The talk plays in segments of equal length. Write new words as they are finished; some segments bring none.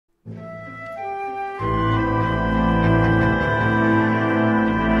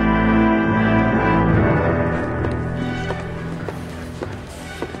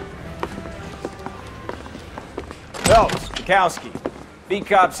Gronkowski.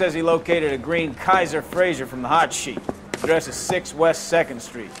 B-Cop says he located a green Kaiser Fraser from the hot sheet. Address is 6 West 2nd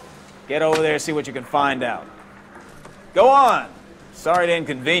Street. Get over there and see what you can find out. Go on. Sorry to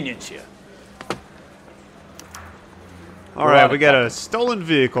inconvenience you. Alright, we got a stolen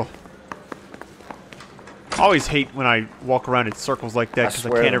vehicle. I always hate when I walk around in circles like that because I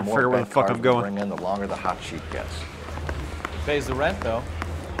can't ever figure out where the fuck I'm going. Bring in, the longer the hot sheet gets. Pays the rent, though.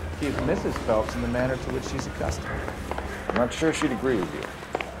 Keeps Mrs. Phelps in the manner to which she's accustomed. I'm not sure she'd agree with you.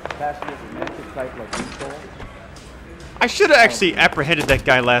 Passionate, romantic type like you, Cole. I should have actually apprehended that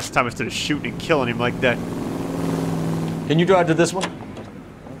guy last time instead of shooting and killing him like that. Can you drive to this one?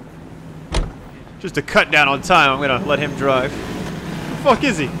 Just to cut down on time, I'm gonna let him drive. Who the fuck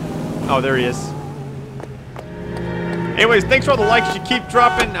is he? Oh, there he is. Anyways, thanks for all the likes you keep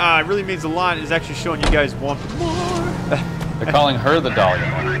dropping. It really means a lot. It's actually showing you guys want more. They're calling her the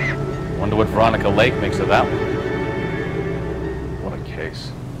Dahlia. Wonder what Veronica Lake makes of that one. What a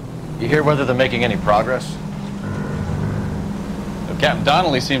case. You hear whether they're making any progress? Well, Captain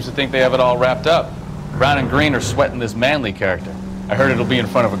Donnelly seems to think they have it all wrapped up. Brown and Green are sweating this Manley character. I heard it'll be in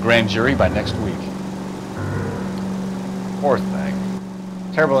front of a grand jury by next week. Poor thing.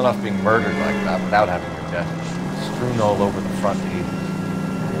 Terrible enough being murdered like that without having her death strewn all over the front pages.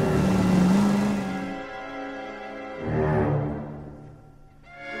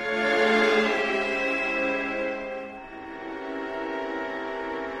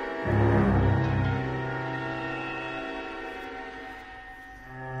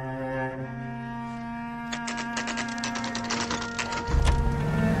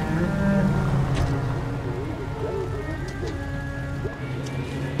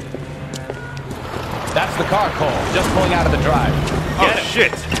 That's the car, Cole. Just pulling out of the drive. Oh,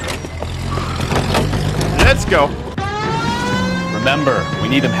 shit. Let's go. Remember,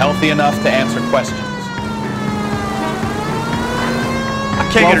 we need him healthy enough to answer questions. I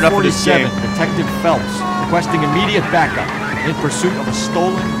can't get enough of this game. Detective Phelps requesting immediate backup in pursuit of a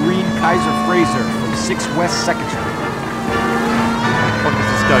stolen green Kaiser Fraser from 6 West 2nd Street. What is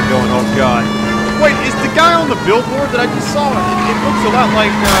this guy going? Oh, God. Wait, is the guy on the billboard that I just saw? It looks a lot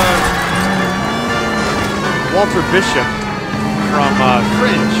like, Walter Bishop from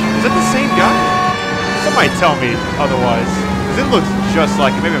Fringe. Is that the same guy? Somebody tell me otherwise. Because it looks just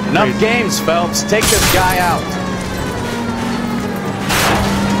like it. Maybe I'm Enough crazy. games, Phelps. Take this guy out.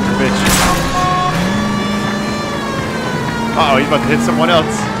 Bitch. Uh-oh, he's about to hit someone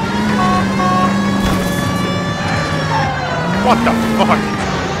else. What the fuck?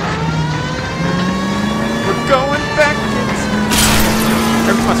 We're going back into...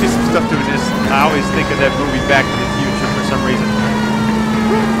 Every time I see some stuff doing this, I always think of that movie Back to the Future for some reason.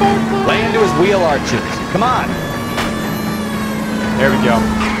 Lay into his wheel arches. Come on. There we go.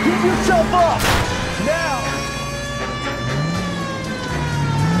 Give yourself up! Now!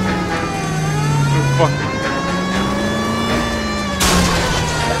 Oh, fuck.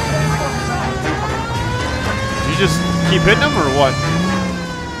 You just keep hitting him or what?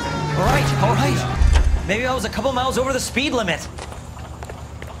 All right. Maybe I was a couple miles over the speed limit.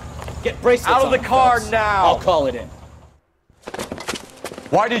 Get bracelets Out of the on, car Phelps. now! I'll call it in.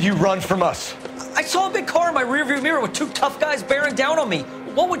 Why did you run from us? I saw a big car in my rearview mirror with 2 tough guys bearing down on me.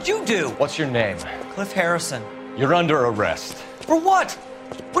 What would you do? What's your name? Cliff Harrison. You're under arrest. For what?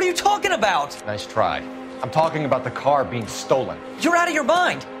 What are you talking about? Nice try. I'm talking about the car being stolen. You're out of your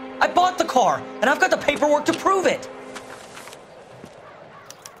mind. I bought the car, and I've got the paperwork to prove it.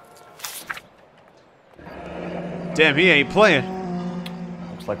 Damn, he ain't playing.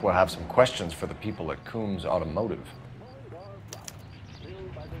 Looks like we'll have some questions for the people at Coombs Automotive.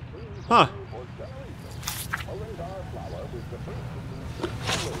 Huh.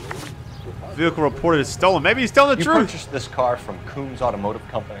 Vehicle reported as stolen. Maybe he's telling the You truth. purchased this car from Coombs Automotive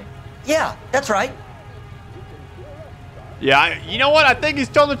Company? Yeah, that's right. Yeah, you know what? I think he's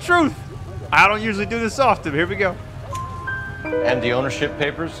telling the truth. I don't usually do this often. Here we go. And the ownership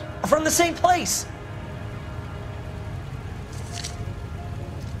papers? From the same place.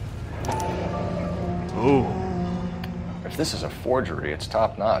 Ooh. If this is a forgery, it's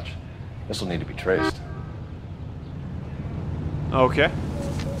top-notch. This will need to be traced. Okay.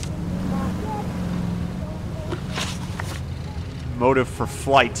 Motive for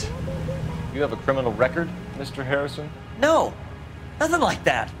flight. You have a criminal record, Mr. Harrison? No, nothing like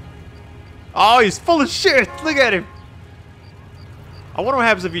that. Oh, he's full of shit. Look at him. I wonder what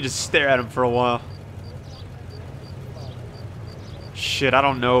happens if you just stare at him for a while. Shit, I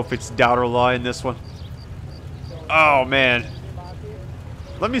don't know if it's doubt or lie in this one. Oh, man.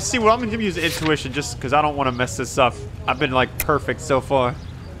 Let me see what I'm going to use intuition just because I don't want to mess this up. I've been like perfect so far.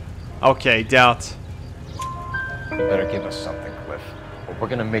 Okay, doubt. You better give us something, Cliff, or we're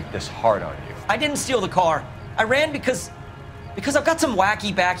gonna make this hard on you. I didn't steal the car. I ran because I've got some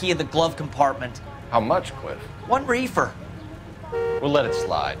wacky backy in the glove compartment. How much, Cliff? 1 reefer. We'll let it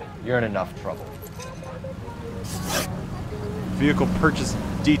slide. You're in enough trouble. Vehicle purchase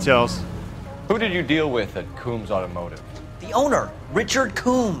details. Who did you deal with at Coombs Automotive? The owner, Richard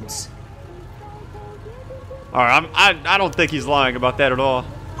Coombs. All right, I don't think he's lying about that at all.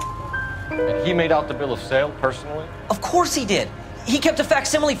 And he made out the bill of sale personally? Of course he did. He kept a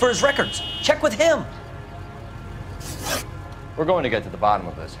facsimile for his records. Check with him. We're going to get to the bottom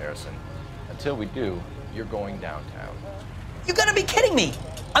of this, Harrison. Until we do, you're going downtown. You gotta be kidding me.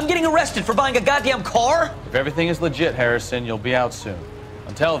 I'm getting arrested for buying a goddamn car? If everything is legit, Harrison, you'll be out soon.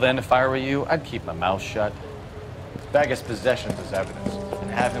 Until then, if I were you, I'd keep my mouth shut. Bag his possessions as evidence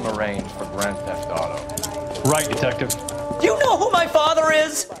and have him arraigned for Grand Theft Auto. Right, Detective. Do you know who my father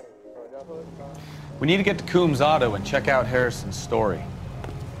is? We need to get to Coombs Auto and check out Harrison's story.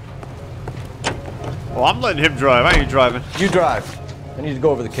 Well, I'm letting him drive. I ain't driving. You drive. I need to go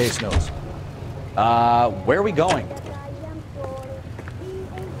over the case notes. Where are we going?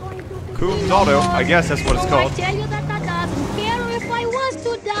 Coombs Auto. I guess that's what it's called. I tell you that I doesn't care if I was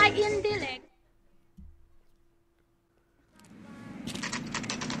to die in the leg.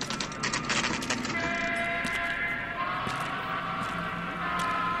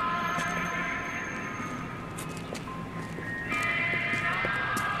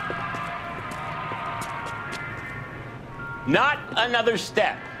 Not another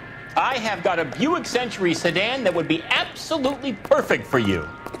step. I have got a Buick Century sedan that would be absolutely perfect for you.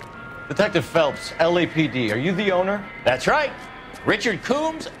 Detective Phelps, LAPD, are you the owner? That's right. Richard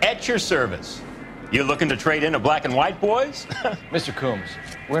Coombs at your service. You looking to trade in a black and white, boys? Mr. Coombs,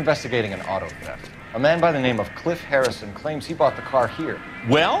 we're investigating an auto theft. A man by the name of Cliff Harrison claims he bought the car here.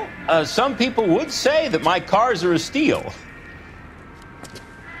 Well, some people would say that my cars are a steal.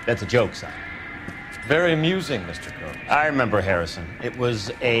 That's a joke, son. Very amusing, Mr. Coombs. I remember Harrison. It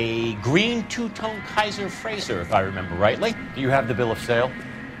was a green two-tone Kaiser Frazer, if I remember rightly. Do you have the bill of sale?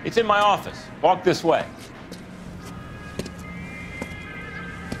 It's in my office. Walk this way.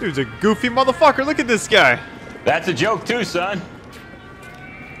 Dude's a goofy motherfucker. Look at this guy. That's a joke too, son.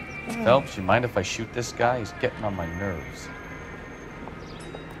 Phelps, you mind if I shoot this guy? He's getting on my nerves.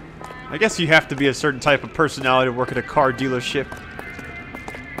 I guess you have to be a certain type of personality to work at a car dealership.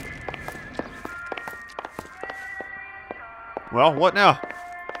 Well, what now?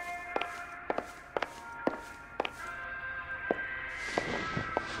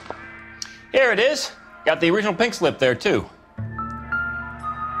 Here it is. Got the original pink slip there, too.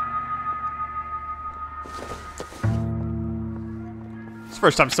 It's the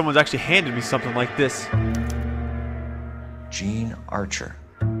first time someone's actually handed me something like this. Gene Archer,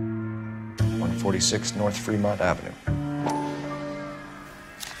 146 North Fremont Avenue.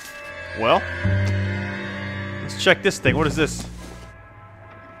 Well, let's check this thing. What is this?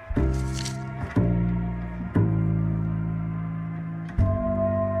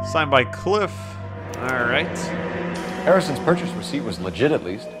 Signed by Cliff. All right. Harrison's purchase receipt was legit, at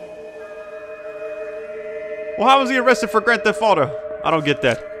least. Well, how was he arrested for Grand Theft Auto? I don't get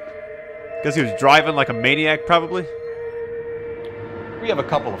that. Because he was driving like a maniac, probably? We have a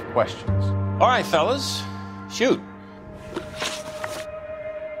couple of questions. All right, fellas. Shoot.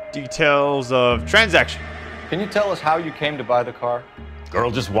 Details of transaction. Can you tell us how you came to buy the car?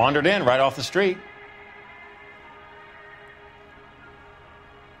 Girl just wandered in right off the street.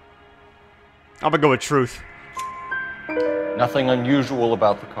 I'm gonna go with truth. Nothing unusual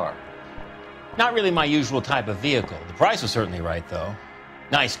about the car. Not really my usual type of vehicle. The price was certainly right, though.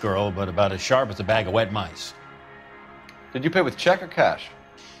 Nice girl, but about as sharp as a bag of wet mice. Did you pay with check or cash?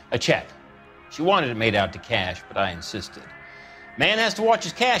 A check. She wanted it made out to cash, but I insisted. Man has to watch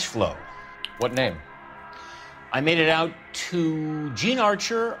his cash flow. What name? I made it out to Gene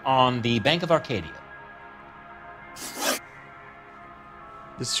Archer on the Bank of Arcadia.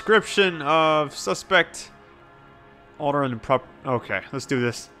 Description of suspect. Order and prop. Okay, let's do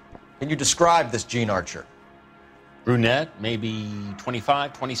this. Can you describe this Gene Archer? Brunette, maybe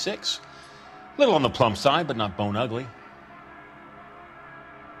 25, 26. A little on the plump side, but not bone ugly.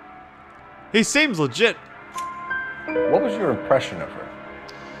 He seems legit. What was your impression of her?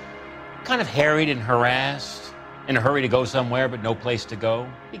 Kind of harried and harassed. In a hurry to go somewhere, but no place to go.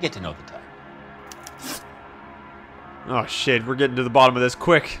 You get to know the type. Oh shit, we're getting to the bottom of this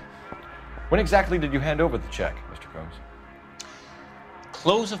quick. When exactly did you hand over the check, Mr. Coombs?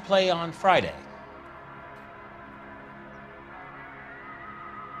 Close of play on Friday.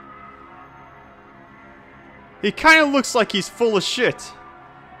 He kind of looks like he's full of shit.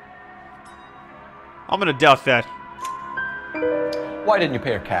 I'm gonna doubt that. Why didn't you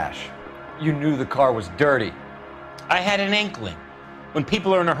pay her cash? You knew the car was dirty. I had an inkling. When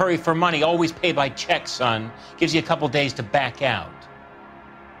people are in a hurry for money, always pay by check, son. Gives you a couple days to back out.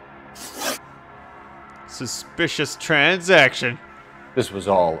 Suspicious transaction. This was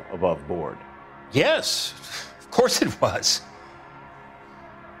all above board. Yes, of course it was.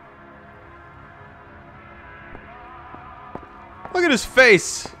 Look at his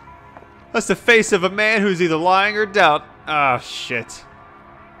face. That's the face of a man who's either lying or doubt. Oh, shit.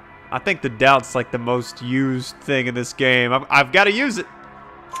 I think the doubt's like the most used thing in this game. I've got to use it.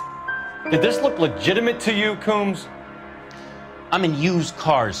 Did this look legitimate to you, Coombs? I'm in used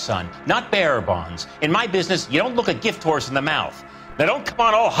cars, son, not bearer bonds. In my business, you don't look a gift horse in the mouth. Now don't come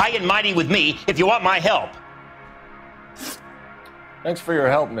on all high and mighty with me if you want my help. Thanks for your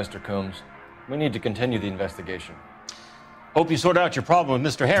help, Mr. Coombs. We need to continue the investigation. Hope you sort out your problem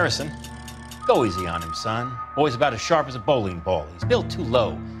with Mr. Harrison. Go easy on him, son. Boy's about as sharp as a bowling ball. He's built too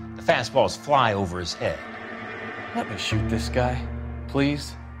low. The fastballs fly over his head. Let me shoot this guy,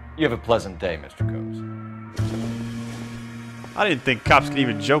 please. You have a pleasant day, Mr. Coombs. I didn't think cops could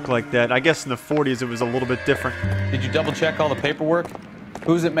even joke like that. I guess in the 40s it was a little bit different. Did you double check all the paperwork?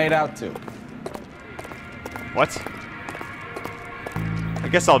 Who's it made out to? What? I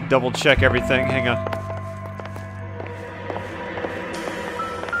guess I'll double check everything. Hang on.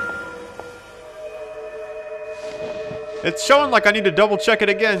 It's showing like I need to double check it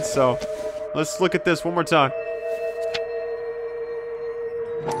again, so let's look at this one more time.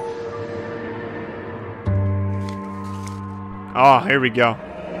 Oh, here we go.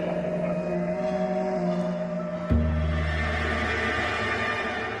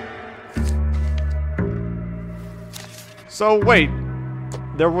 So wait,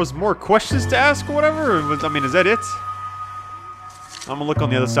 there was more questions to ask or whatever? Or was, I mean, is that it? I'm gonna look on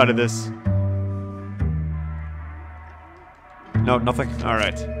the other side of this. No, nothing?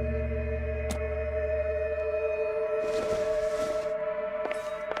 Alright.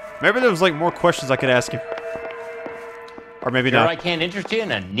 Maybe there was like more questions I could ask him. Or maybe Sure not. I can't interest you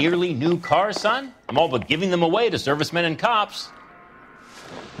in a nearly new car, son? I'm all but giving them away to servicemen and cops.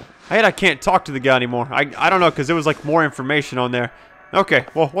 I can't talk to the guy anymore. I don't know, because there was like more information on there. Okay,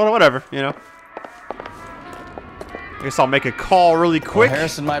 well, whatever, you know. I guess I'll make a call really quick. Well,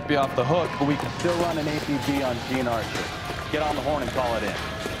 Harrison might be off the hook, but we can still run an APB on Gene Archer. Get on the horn and call it in.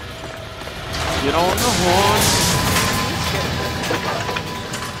 Get on the horn.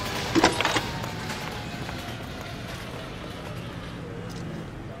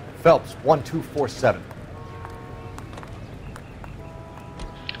 Phelps, 1247.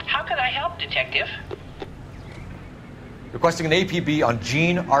 How can I help, Detective? Requesting an APB on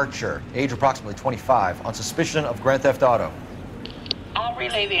Gene Archer, age approximately 25, on suspicion of Grand Theft Auto. I'll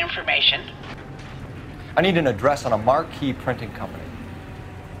relay the information. I need an address on a Marquee Printing Company.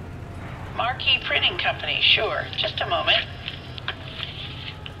 Marquee Printing Company, sure. Just a moment.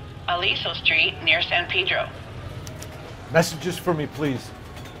 Aliso Street, near San Pedro. Messages for me, please.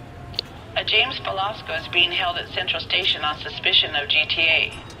 A James Velasco is being held at Central Station on suspicion of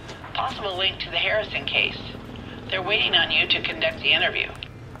GTA. Possible link to the Harrison case. They're waiting on you to conduct the interview.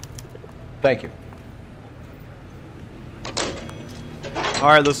 Thank you. All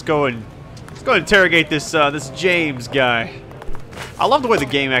right, let's go and interrogate this this James guy. I love the way the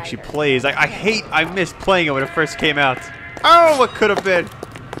game actually plays. I missed playing it when it first came out. Oh, what could have been?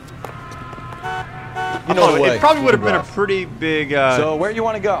 You know the way. It probably would have been a pretty big. So where you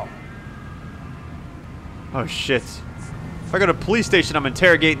want to go? Oh shit! If I go to the police station, I'm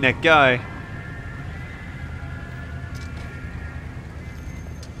interrogating that guy.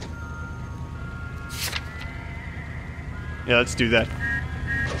 Yeah, let's do that.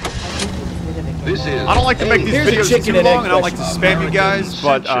 I don't like to make these videos too long, and I don't like to spam you guys,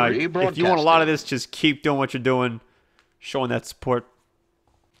 but if you want a lot of this, just keep doing what you're doing, showing that support.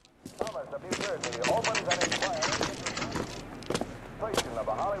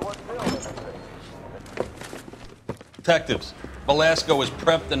 Detectives, Velasco is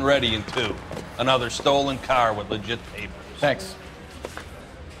prepped and ready in 2. Another stolen car with legit papers. Thanks.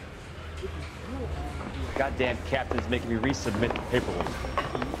 Goddamn captain's making me resubmit the paperwork.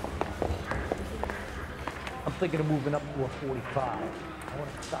 I'm thinking of moving up to a 45.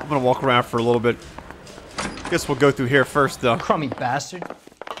 I'm gonna walk around for a little bit. Guess we'll go through here first, though. Crummy bastard.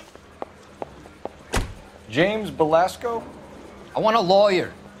 James Velasco? I want a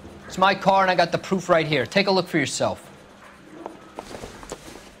lawyer. It's my car and I got the proof right here. Take a look for yourself.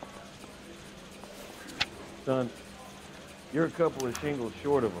 Son, you're a couple of shingles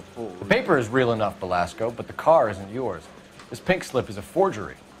short of a fool. The paper is real enough, Velasco, but the car isn't yours. This pink slip is a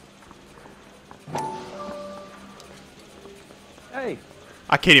forgery. Hey.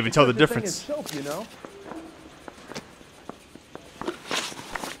 I can't even tell the Such a thing difference. as soap, you know?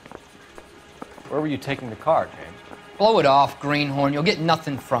 Where were you taking the car, James? Blow it off, greenhorn. You'll get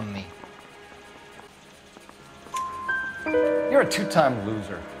nothing from me. You're a two-time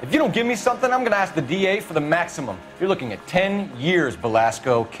loser. If you don't give me something, I'm gonna ask the DA for the maximum. You're looking at 10 years,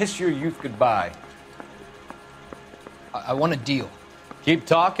 Velasco. Kiss your youth goodbye. I want a deal. Keep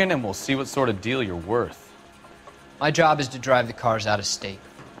talking and we'll see what sort of deal you're worth. My job is to drive the cars out of state.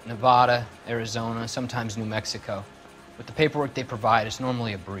 Nevada, Arizona, sometimes New Mexico. With the paperwork they provide, it's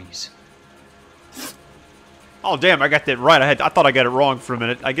normally a breeze. Oh, damn, I got that right. I thought I got it wrong for a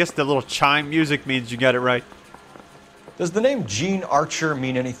minute. I guess the little chime music means you got it right. Does the name Jean Archer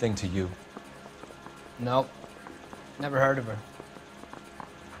mean anything to you? Nope. Never heard of her.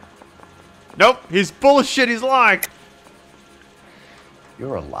 Nope, he's bullshit. He's lying.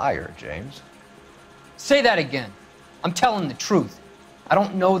 You're a liar, James. Say that again. I'm telling the truth. I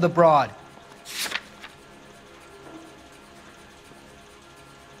don't know the broad.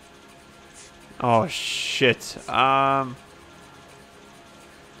 Oh, shit. Yeah,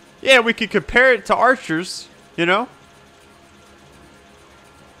 we could compare it to Archer's, you know?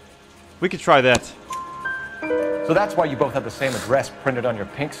 We could try that. So that's why you both have the same address printed on your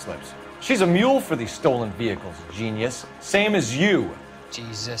pink slips. She's a mule for these stolen vehicles, genius. Same as you.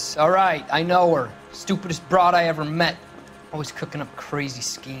 Jesus. All right, I know her. Stupidest broad I ever met. Always cooking up crazy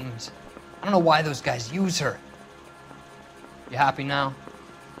schemes. I don't know why those guys use her. You happy now?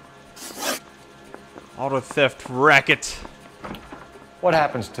 Auto theft racket. What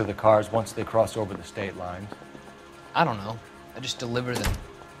happens to the cars once they cross over the state lines? I don't know. I just deliver them.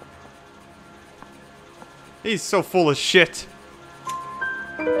 He's so full of shit.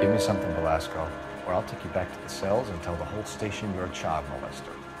 Give me something, Velasco, or I'll take you back to the cells and tell the whole station you're a child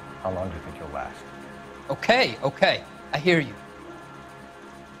molester. How long do you think you'll last? Okay, okay. I hear you.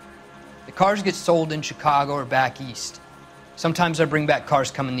 The cars get sold in Chicago or back east. Sometimes I bring back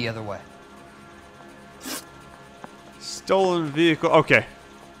cars coming the other way. Stolen vehicle. Okay.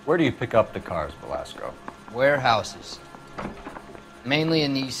 Where do you pick up the cars, Velasco? Warehouses. Mainly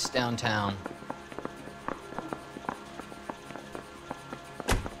in East downtown.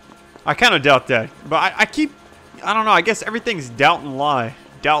 I kind of doubt that. But I don't know. I guess everything's doubt and lie.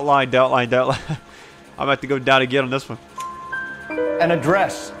 Doubt, lie, doubt, lie, doubt, lie. I'm about to go doubt again on this one. An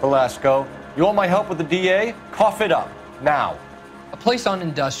address, Velasco. You want my help with the DA? Cough it up. Now. A place on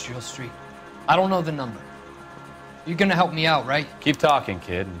Industrial Street. I don't know the number. You're gonna help me out, right? Keep talking,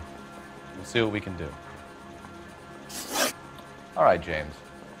 kid, and we'll see what we can do. All right, James.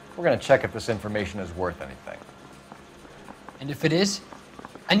 We're gonna check if this information is worth anything. And if it is,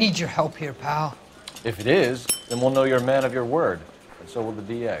 I need your help here, pal. If it is, then we'll know you're a man of your word, and so will the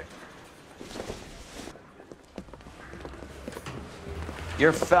DA.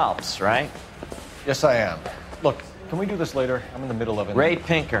 You're Phelps, right? Yes, I am. Look, can we do this later? I'm in the middle of it. Ray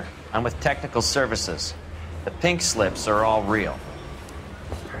Pinker. I'm with Technical Services. The pink slips are all real.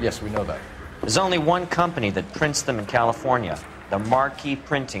 Yes, we know that. There's only one company that prints them in California, the Marquee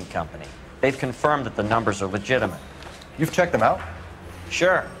Printing Company. They've confirmed that the numbers are legitimate. You've checked them out?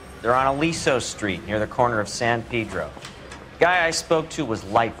 Sure. They're on Aliso Street, near the corner of San Pedro. The guy I spoke to was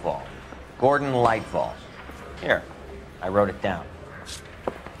Lightfall. Gordon Lightfall. Here, I wrote it down.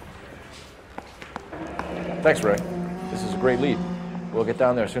 Thanks, Ray. This is a great lead. We'll get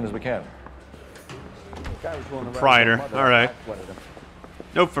down there as soon as we can. Proprietor. All right.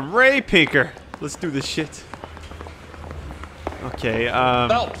 Note from Ray Pinker. Let's do this shit. Okay,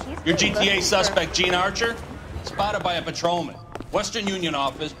 Phelps, your GTA suspect, Jean Archer, spotted by a patrolman. Western Union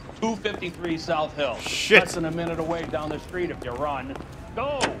office, 253 South Hill. Shit. Less than a minute away down the street if you run.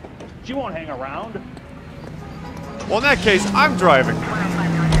 Go! She won't hang around. Well, in that case, I'm driving.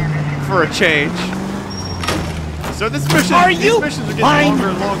 For a change. So these missions are getting longer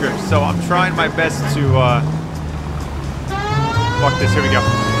and longer. So I'm trying my best to, fuck this, here we go.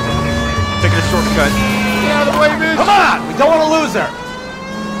 Taking a shortcut. Get out of the way, bitch! Come on! We don't want to lose her!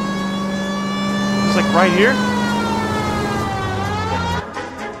 It's like right here?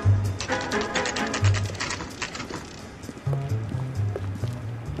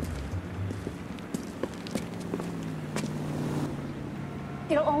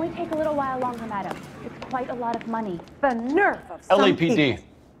 It'll only take a little while longer, madam. It's quite a lot of money. The nerve of some LAPD. people.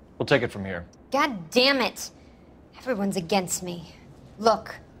 We'll take it from here. God damn it. Everyone's against me.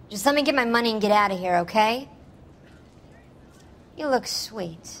 Look, just let me get my money and get out of here, okay? You look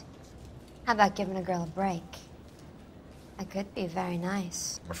sweet. How about giving a girl a break? I could be very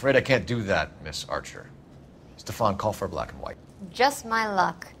nice. I'm afraid I can't do that, Miss Archer. Stefan, call for black and white. Just my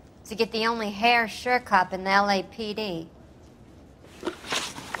luck to get the only hair sure cop in the LAPD.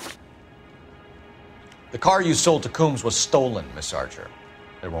 The car you sold to Coombs was stolen, Miss Archer.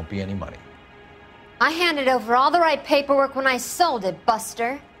 There won't be any money. I handed over all the right paperwork when I sold it,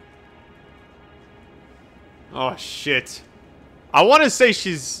 Buster. Oh, shit. I want to say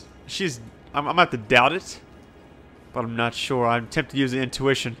I'm gonna have to doubt it, but I'm not sure. I'm tempted to use the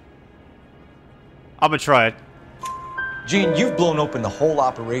intuition. I'm gonna try it. Gene, you've blown open the whole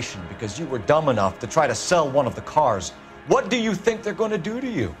operation because you were dumb enough to try to sell one of the cars. What do you think they're going to do to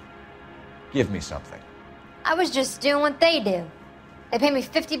you? Give me something. I was just doing what they do. They paid me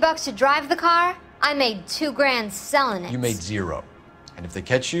 $50 to drive the car. I made $2 grand selling it. You made 0. And if they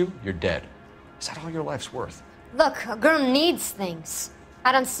catch you, you're dead. Is that all your life's worth? Look, a girl needs things.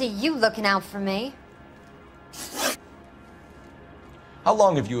 I don't see you looking out for me. How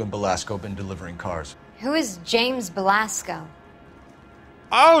long have you and Belasco been delivering cars? Who is James Belasco?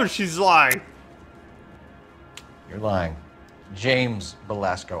 Oh, she's lying. You're lying. James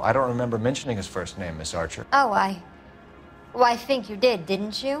Belasco. I don't remember mentioning his first name, Miss Archer. Oh, well, I think you did,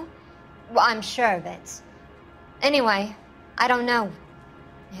 didn't you? Well, I'm sure of it. Anyway, I don't know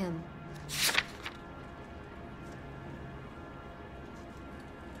him.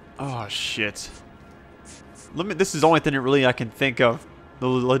 Oh, shit. This is the only thing that really I can think of. The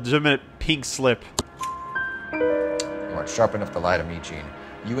legitimate pink slip. You aren't sharp enough to lie to me, Gene.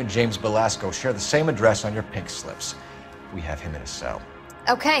 You and James Belasco share the same address on your pink slips. We have him in a cell.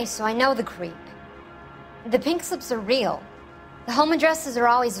 Okay, so I know the creep. The pink slips are real. The home addresses are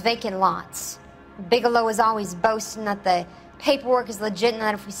always vacant lots. Bigelow is always boasting that the paperwork is legit and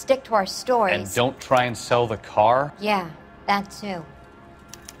that if we stick to our stories... And don't try and sell the car? Yeah, that too.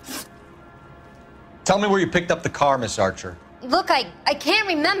 Tell me where you picked up the car, Miss Archer. Look, I can't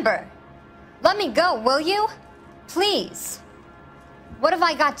remember. Let me go, will you? Please. What have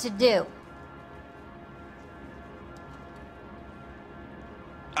I got to do?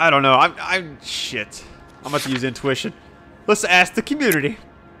 I don't know. Shit. I'm about to use intuition. Let's ask the community.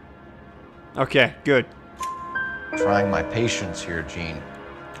 Okay, good. Trying my patience here, Gene.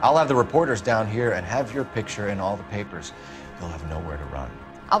 I'll have the reporters down here and have your picture in all the papers. You'll have nowhere to run.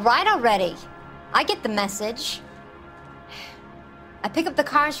 All right already. I get the message. I pick up the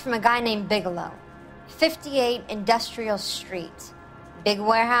cars from a guy named Bigelow. 58 Industrial Street. Big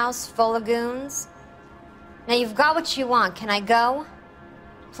warehouse full of goons. Now you've got what you want. Can I go?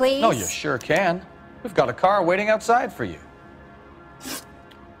 Please? No, you sure can. We've got a car waiting outside for you.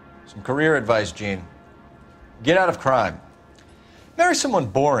 Some career advice, Gene. Get out of crime. Marry someone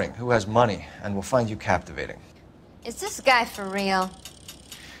boring who has money and will find you captivating. Is this guy for real?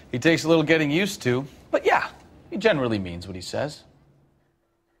 He takes a little getting used to, but yeah, he generally means what he says.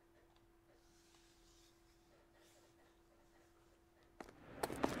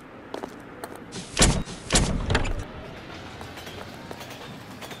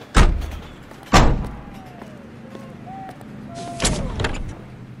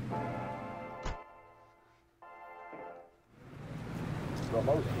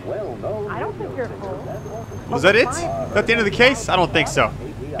 I don't think you're full. Was that it? Is that the end of the case? I don't think so.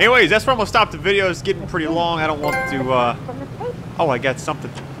 Anyways, that's where I'm going to stop the video. It's getting pretty long. I don't want to, Oh, I got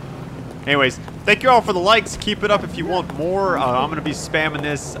something. Anyways, thank you all for the likes. Keep it up if you want more. I'm going to be spamming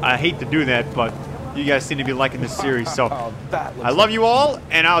this. I hate to do that, but you guys seem to be liking this series. So, I love you all,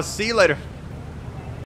 and I'll see you later.